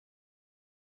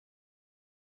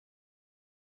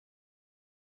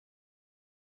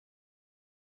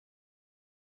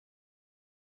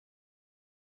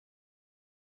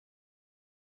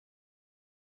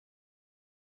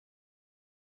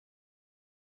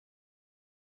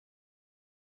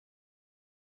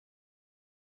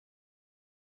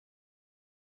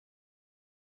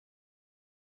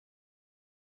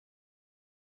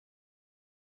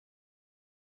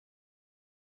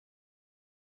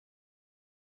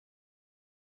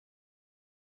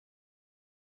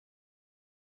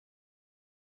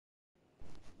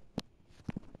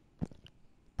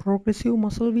Progressive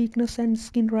muscle weakness and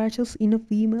skin rashes in a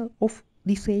female of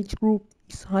this age group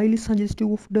is highly suggestive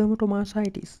of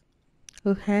dermatomyositis.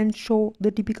 Her hands show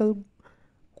the typical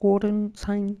Gordon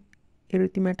sign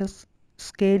erythematous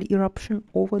scaled eruption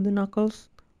over the knuckles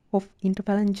of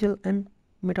interphalangeal and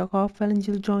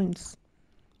metacarphalangeal joints.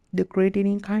 The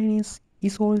creatine kinase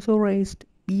is also raised.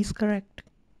 B is correct.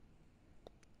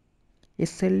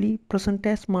 SLE present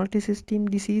as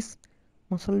multisystem disease.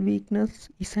 Muscle weakness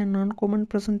is an uncommon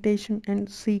presentation and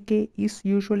CK is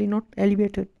usually not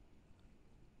elevated.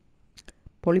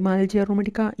 Polymyalgia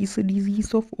rheumatica is a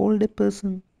disease of older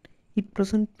person. It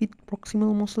presents with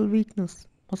proximal muscle weakness,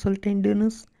 muscle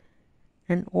tenderness,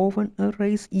 and often a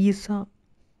raised ESR.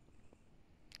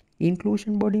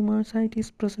 Inclusion body myositis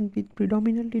is present with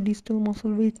predominantly distal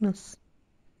muscle weakness.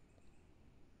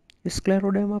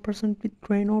 Scleroderma present with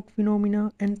Raynaud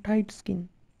phenomena and tight skin.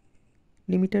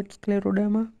 Limited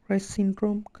scleroderma Rett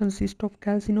syndrome consists of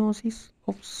calcinosis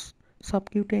of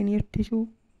subcutaneous tissue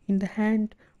in the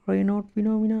hand, Raynaud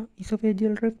phenomena,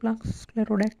 esophageal reflux,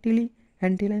 sclerodactyly,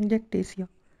 and telangiectasia,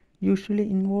 usually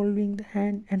involving the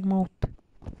hand and mouth.